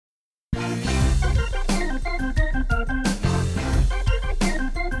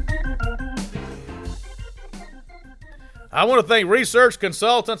I want to thank Research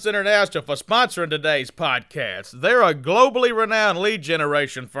Consultants International for sponsoring today's podcast. They're a globally renowned lead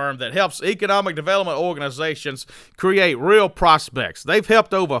generation firm that helps economic development organizations create real prospects. They've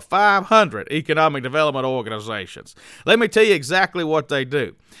helped over 500 economic development organizations. Let me tell you exactly what they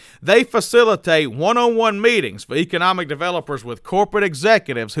do. They facilitate one-on-one meetings for economic developers with corporate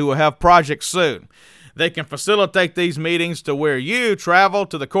executives who will have projects soon. They can facilitate these meetings to where you travel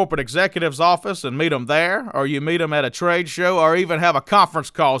to the corporate executive's office and meet them there, or you meet them at a trade show, or even have a conference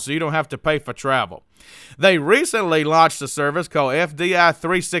call so you don't have to pay for travel. They recently launched a service called FDI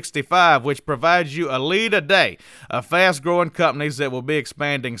 365, which provides you a lead a day of fast-growing companies that will be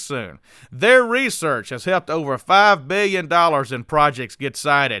expanding soon. Their research has helped over $5 billion in projects get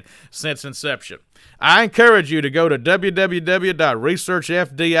signed since inception. I encourage you to go to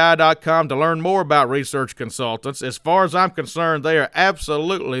www.researchfdi.com to learn more about Research Consultants. As far as I'm concerned, they are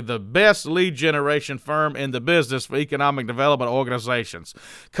absolutely the best lead generation firm in the business for economic development organizations.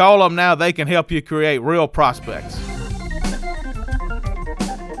 Call them now. They can help you create real prospects.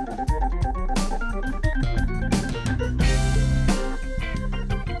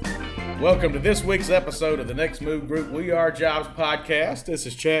 Welcome to this week's episode of the Next Move Group We Are Jobs podcast. This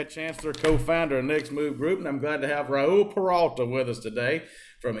is Chad Chancellor, co-founder of Next Move Group, and I'm glad to have Raul Peralta with us today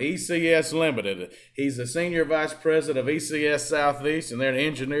from ECS Limited. He's the Senior Vice President of ECS Southeast, and they're an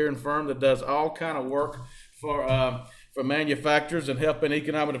engineering firm that does all kind of work for manufacturers and helping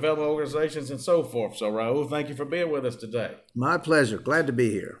economic development organizations and so forth. So, Raul, thank you for being with us today. My pleasure. Glad to be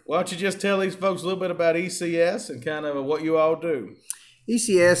here. Why don't you just tell these folks a little bit about ECS and kind of what you all do?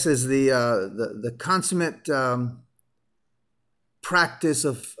 ECS is the consummate practice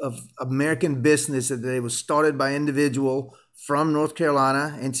of American business that it was started by an individual from North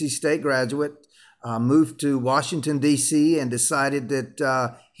Carolina, NC State graduate, moved to Washington, D.C., and decided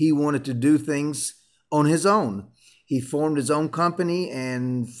that he wanted to do things on his own. He formed his own company,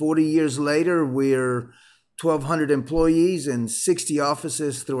 and 40 years later, we're 1,200 employees and 60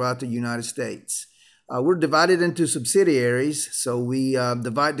 offices throughout the United States. We're divided into subsidiaries, so we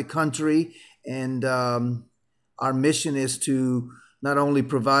divide the country, and our mission is to not only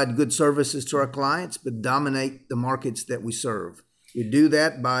provide good services to our clients, but dominate the markets that we serve. We do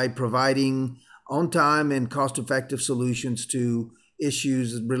that by providing on-time and cost-effective solutions to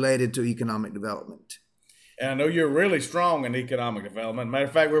issues related to economic development. And I know you're really strong in economic development. Matter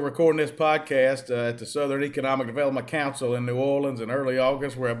of fact, we're recording this podcast at the Southern Economic Development Council in New Orleans in early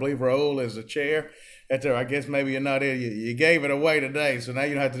August, where I believe Raul is the chair. I guess maybe you're not in. You gave it away today, so now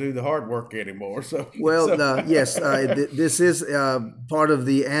you don't have to do the hard work anymore. Yes, this is part of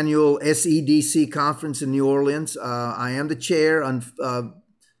the annual SEDC conference in New Orleans. I am the chair.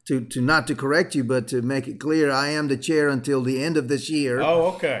 To not to correct you, but to make it clear, I am the chair until the end of this year. Oh,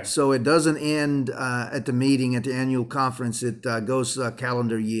 okay. So it doesn't end at the meeting at the annual conference. It goes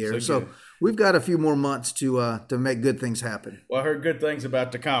calendar year. So we've got a few more months to make good things happen. Well, I heard good things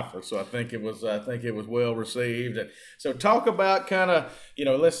about the conference, so I think it was well received. And so talk about kind of,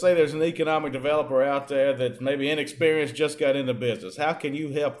 let's say there's an economic developer out there that's maybe inexperienced, just got into business. How can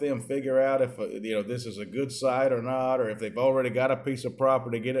you help them figure out if this is a good site or not, or if they've already got a piece of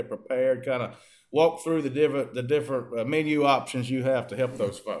property, get it prepared? Kind of walk through the different menu options you have to help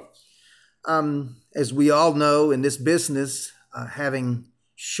those folks. As we all know, in this business, having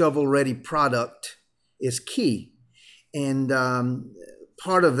shovel-ready product is key. And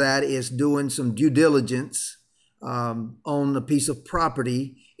part of that is doing some due diligence on a piece of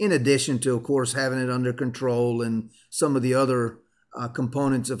property, in addition to, of course, having it under control and some of the other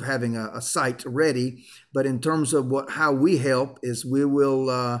components of having a site ready. But in terms of how we help is we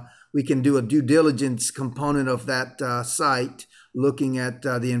can do a due diligence component of that site, looking at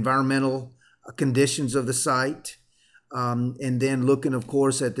the environmental conditions of the site, and then looking, of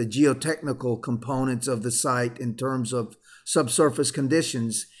course, at the geotechnical components of the site in terms of subsurface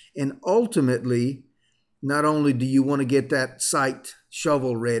conditions. And ultimately, not only do you want to get that site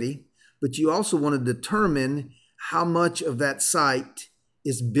shovel ready, but you also want to determine how much of that site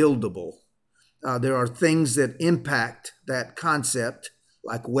is buildable. There are things that impact that concept,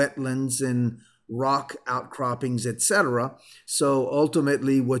 like wetlands and rock outcroppings, etc. So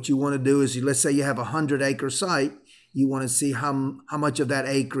ultimately, what you want to do is, let's say you have a 100-acre site, you want to see how much of that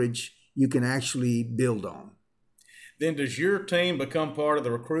acreage you can actually build on. Then does your team become part of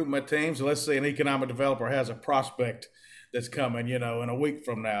the recruitment team? So let's say an economic developer has a prospect that's coming, in a week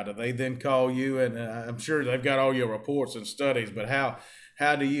from now. Do they then call you? And I'm sure they've got all your reports and studies, but how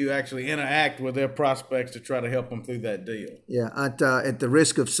do you actually interact with their prospects to try to help them through that deal? Yeah, at the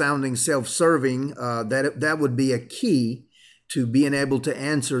risk of sounding self-serving, that would be a key to being able to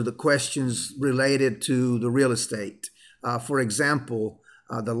answer the questions related to the real estate. For example,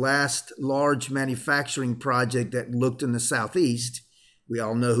 the last large manufacturing project that looked in the Southeast, we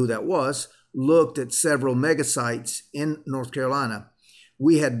all know who that was, looked at several mega sites in North Carolina.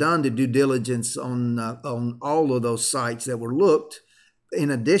 We had done the due diligence on all of those sites that were looked.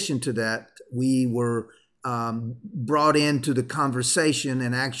 In addition to that, we were brought into the conversation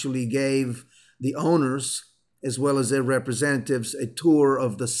and actually gave the owners as well as their representatives a tour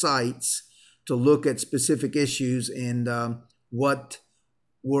of the sites to look at specific issues and what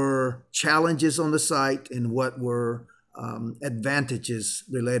were challenges on the site and what were advantages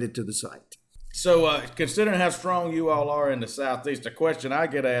related to the site. So considering how strong you all are in the Southeast, a question I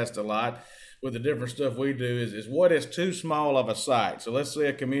get asked a lot with the different stuff we do is what is too small of a site? So let's say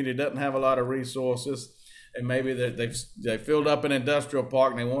a community doesn't have a lot of resources, and maybe they've filled up an industrial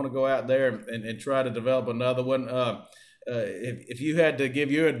park and they want to go out there and try to develop another one. If you had to give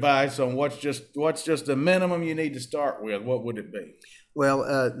your advice on what's just the minimum you need to start with, what would it be? Well,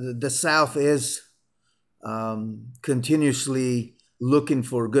 the South is continuously looking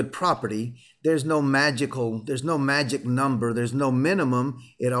for good property. There's no magic number. There's no minimum.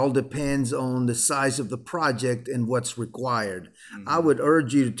 It all depends on the size of the project and what's required. Mm-hmm. I would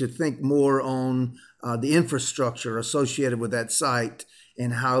urge you to think more on the infrastructure associated with that site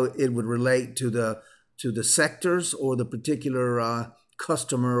and how it would relate to the sectors or the particular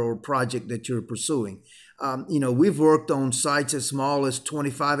customer or project that you're pursuing. We've worked on sites as small as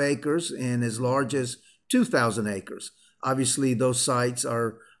 25 acres and as large as 2,000 acres. Obviously, those sites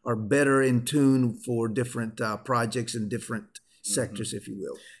are better in tune for different projects and different sectors, mm-hmm. if you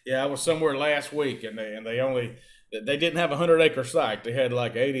will. Yeah, I was somewhere last week, and they didn't have a 100-acre site. They had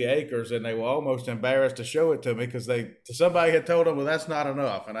like 80 acres, and they were almost embarrassed to show it to me because somebody had told them, well, that's not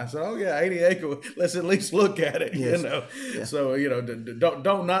enough. And I said, oh yeah, 80 acres. Let's at least look at it. Yes. Yeah. So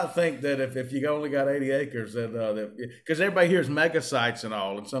don't not think that if you only got 80 acres that because everybody hears mega sites and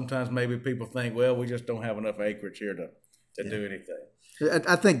all, and sometimes maybe people think, well, we just don't have enough acreage here to do anything.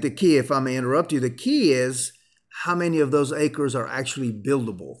 I think the key, if I may interrupt you, the key is how many of those acres are actually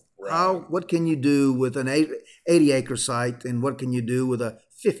buildable. Right. What can you do with an 80-acre site, and what can you do with a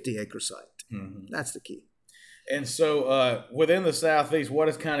 50-acre site? Mm-hmm. That's the key. And so within the Southeast, what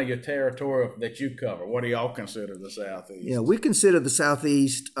is kind of your territory that you cover? What do y'all consider the Southeast? Yeah, we consider the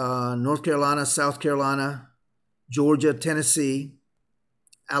Southeast North Carolina, South Carolina, Georgia, Tennessee,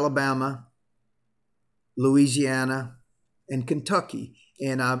 Alabama, Louisiana, and Kentucky.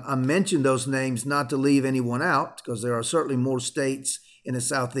 And I mentioned those names not to leave anyone out because there are certainly more states in the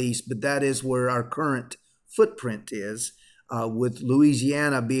Southeast, but that is where our current footprint is, with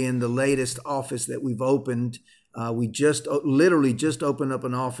Louisiana being the latest office that we've opened. We literally just opened up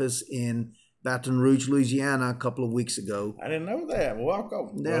an office in Baton Rouge, Louisiana a couple of weeks ago. I didn't know that.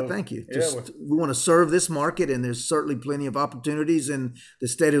 Welcome. Yeah, thank you. We want to serve this market, and there's certainly plenty of opportunities in the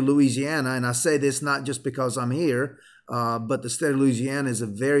state of Louisiana. And I say this not just because I'm here, but the state of Louisiana is a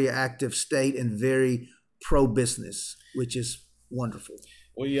very active state and very pro-business, which is wonderful.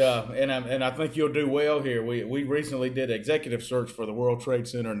 And I think you'll do well here. We recently did an executive search for the World Trade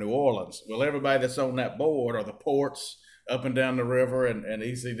Center in New Orleans. Well, everybody that's on that board are the ports up and down the river and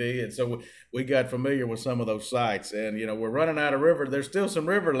ECD, and so we got familiar with some of those sites. And we're running out of river. There's still some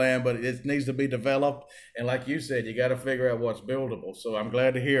river land, but it needs to be developed. And like you said, you got to figure out what's buildable. So I'm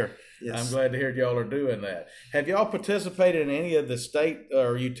glad to hear. Yes. I'm glad to hear y'all are doing that. Have y'all participated in any of the state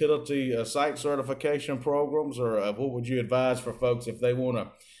or utility site certification programs, or what would you advise for folks if they want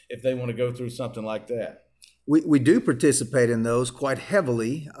to go through something like that? We do participate in those quite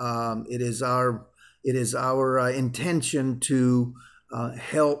heavily. It is our intention to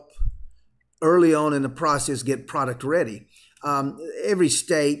help early on in the process get product ready. Every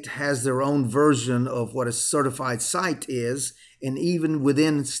state has their own version of what a certified site is, and even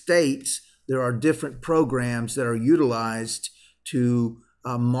within states, there are different programs that are utilized to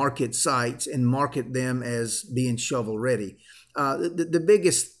market sites and market them as being shovel ready. The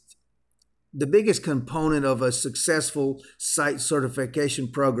biggest component of a successful site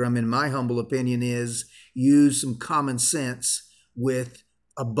certification program, in my humble opinion, is use some common sense with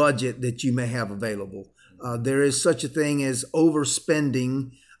a budget that you may have available. There is such a thing as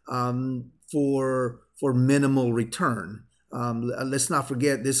overspending for minimal return. Let's not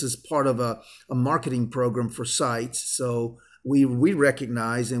forget this is part of a marketing program for sites. So we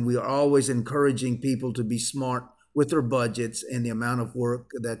recognize, and we are always encouraging people to be smart with their budgets and the amount of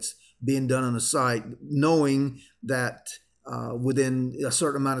work that's being done on a site, knowing that within a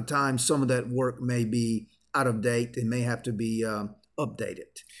certain amount of time, some of that work may be out of date and may have to be update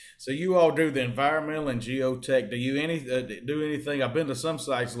it. So you all do the environmental and geotech. Do you do anything? I've been to some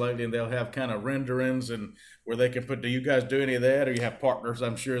sites lately, and they'll have kind of renderings and where they can put. Do you guys do any of that, or you have partners?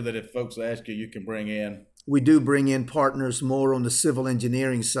 I'm sure that if folks ask you, you can bring in. We do bring in partners more on the civil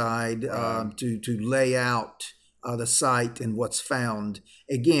engineering side to lay out the site and what's found.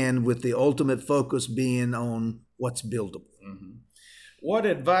 Again, with the ultimate focus being on what's buildable. Mm-hmm. What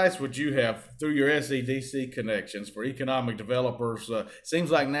advice would you have through your SEDC connections for economic developers? Seems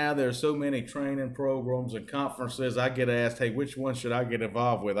like now there's so many training programs and conferences. I get asked, hey, which one should I get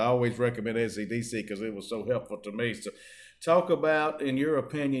involved with? I always recommend SEDC because it was so helpful to me. So talk about, in your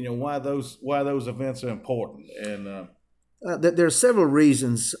opinion, why those events are important. And there are several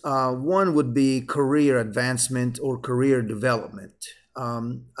reasons. One would be career advancement or career development.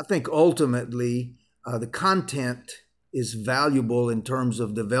 I think ultimately the content is valuable in terms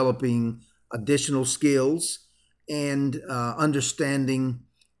of developing additional skills and understanding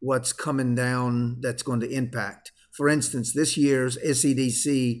what's coming down that's going to impact. For instance, this year's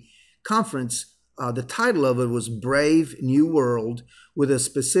SEDC conference, the title of it was Brave New World, with a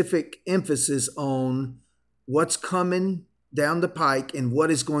specific emphasis on what's coming down the pike and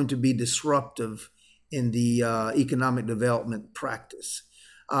what is going to be disruptive in the economic development practice.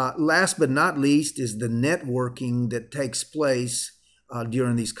 Last but not least is the networking that takes place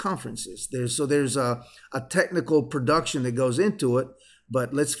during these conferences. There's a technical production that goes into it,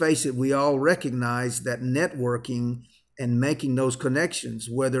 but let's face it, we all recognize that networking and making those connections,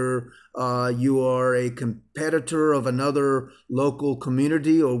 whether you are a competitor of another local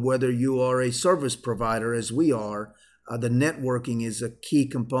community or whether you are a service provider, as we are, the networking is a key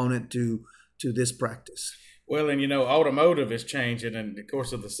component to this practice. Well, and automotive is changing, and of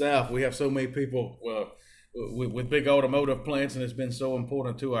course, of the South, we have so many people with big automotive plants, and it's been so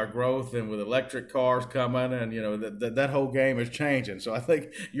important to our growth. And with electric cars coming, and that whole game is changing. So I think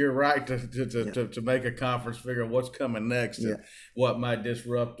you're right to make a conference, figure out what's coming next, and what might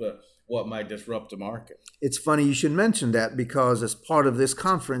disrupt the market. It's funny you should mention that, because as part of this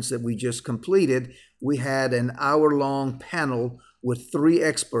conference that we just completed, we had an hour-long panel with 3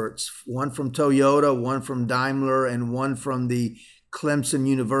 experts, one from Toyota, one from Daimler, and one from the Clemson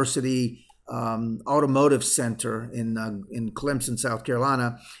University Automotive Center in Clemson, South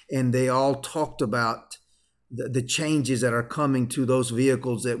Carolina. And they all talked about the changes that are coming to those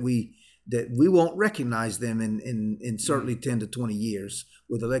vehicles that we won't recognize them in certainly 10 to 20 years,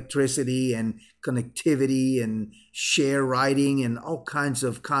 with electricity and connectivity and share riding and all kinds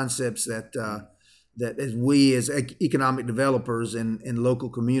of concepts that as we as economic developers in local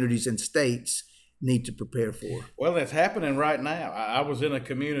communities and states need to prepare for. Well, that's happening right now. I was in a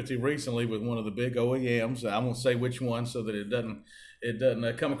community recently with one of the big OEMs. I won't say which one so that it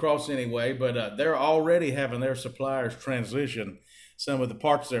doesn't come across anyway, but they're already having their suppliers transition some of the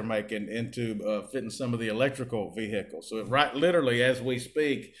parts they're making into fitting some of the electrical vehicles. So literally as we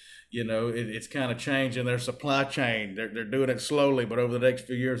speak, it's kind of changing their supply chain. They're doing it slowly, but over the next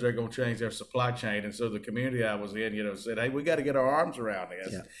few years, they're going to change their supply chain. And so the community I was in, said, hey, we got to get our arms around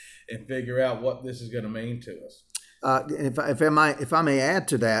this and figure out what this is going to mean to us. If I may add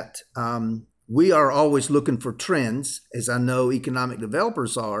to that, we are always looking for trends, as I know economic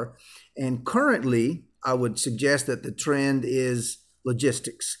developers are. And currently, I would suggest that the trend is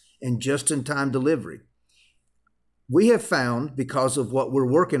logistics and just-in-time delivery. We have found, because of what we're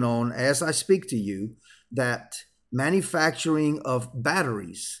working on as I speak to you, that manufacturing of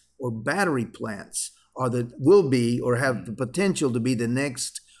batteries or battery plants will be or have the potential to be the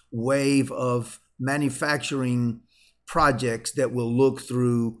next wave of manufacturing projects that will look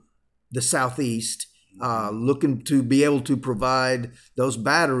through the Southeast, looking to be able to provide those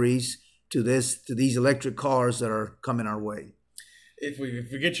batteries to these electric cars that are coming our way. If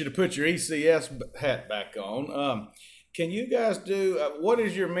we get you to put your ECS hat back on, can you guys do, what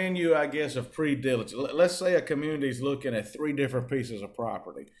is your menu, I guess, of pre-diligence? Let's say a community is looking at 3 different pieces of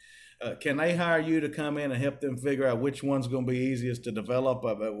property. Can they hire you to come in and help them figure out which one's going to be easiest to develop,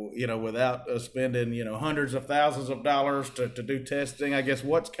 without spending, hundreds of thousands of dollars to do testing? I guess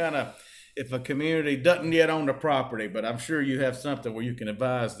what's kind of, if a community doesn't yet own the property, but I'm sure you have something where you can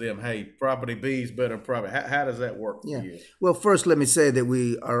advise them, hey, property B is better than property. How does that work for you? Well, first, let me say that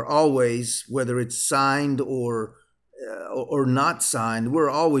we are always, whether it's signed or not signed, we're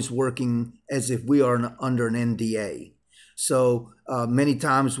always working as if we are under an NDA. So many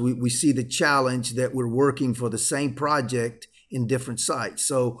times we see the challenge that we're working for the same project in different sites.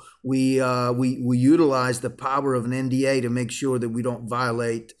 So we utilize the power of an NDA to make sure that we don't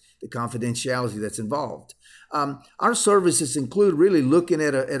violate the confidentiality that's involved. Our services include really looking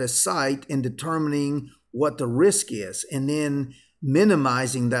at a site and determining what the risk is, and then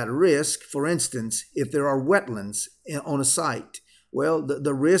minimizing that risk. For instance, if there are wetlands on a site, well,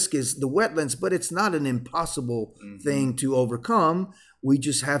 the risk is the wetlands, but it's not an impossible thing to overcome. We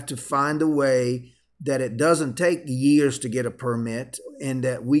just have to find a way that it doesn't take years to get a permit, and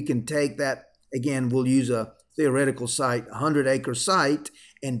that we can take that, again, we'll use a theoretical site, 100-acre site,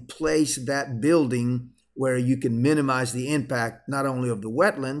 and place that building where you can minimize the impact not only of the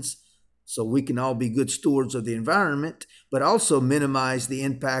wetlands, so we can all be good stewards of the environment, but also minimize the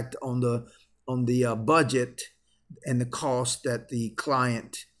impact on the budget and the cost that the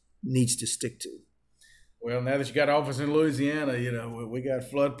client needs to stick to. Well, now that you got an office in Louisiana, we got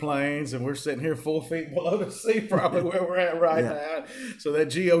floodplains, and we're sitting here 4 feet below the sea, probably where we're at right now. So that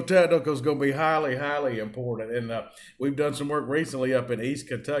geotechnical is going to be highly, highly important. And we've done some work recently up in East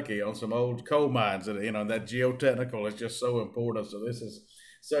Kentucky on some old coal mines, and that geotechnical is just so important. So this is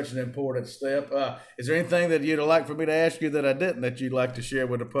such an important step. Is there anything that you'd like for me to ask you that I didn't, that you'd like to share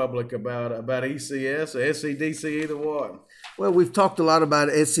with the public about ECS or SCDC, either one? Well, we've talked a lot about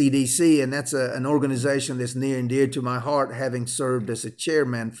SCDC, and that's an organization that's near and dear to my heart, having served as a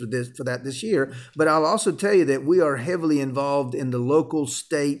chairman for that this year. But I'll also tell you that we are heavily involved in the local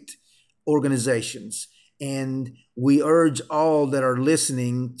state organizations, and we urge all that are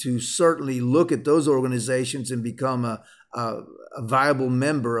listening to certainly look at those organizations and become a viable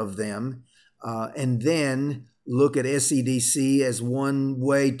member of them, and then look at SCDC as one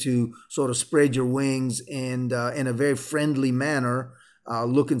way to sort of spread your wings and in a very friendly manner,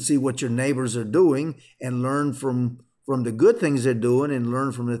 look and see what your neighbors are doing and learn from the good things they're doing and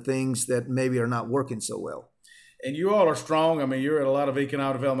learn from the things that maybe are not working so well. And you all are strong. I mean, you're at a lot of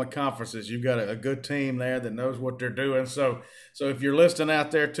economic development conferences. You've got a good team there that knows what they're doing. So if you're listening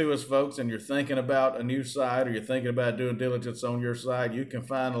out there to us, folks, and you're thinking about a new site, or you're thinking about doing diligence on your site, you can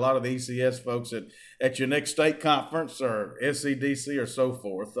find a lot of the ECS folks at your next state conference or SCDC or so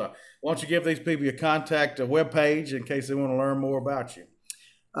forth. Why don't you give these people your contact webpage in case they want to learn more about you?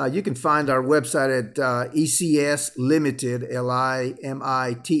 You can find our website at ECSLimited,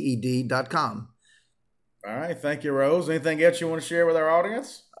 LIMITED.com. All right. Thank you, Rose. Anything else you want to share with our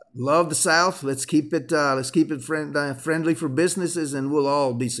audience? Love the South. Let's keep it friendly for businesses, and we'll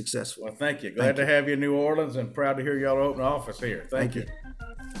all be successful. Well, thank you. Glad to have you in New Orleans, and proud to hear y'all open an office here. Thank you.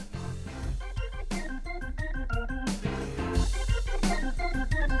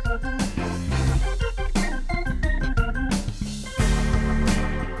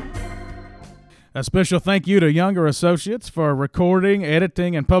 A special thank you to Younger Associates for recording,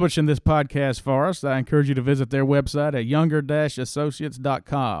 editing, and publishing this podcast for us. I encourage you to visit their website at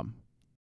younger-associates.com.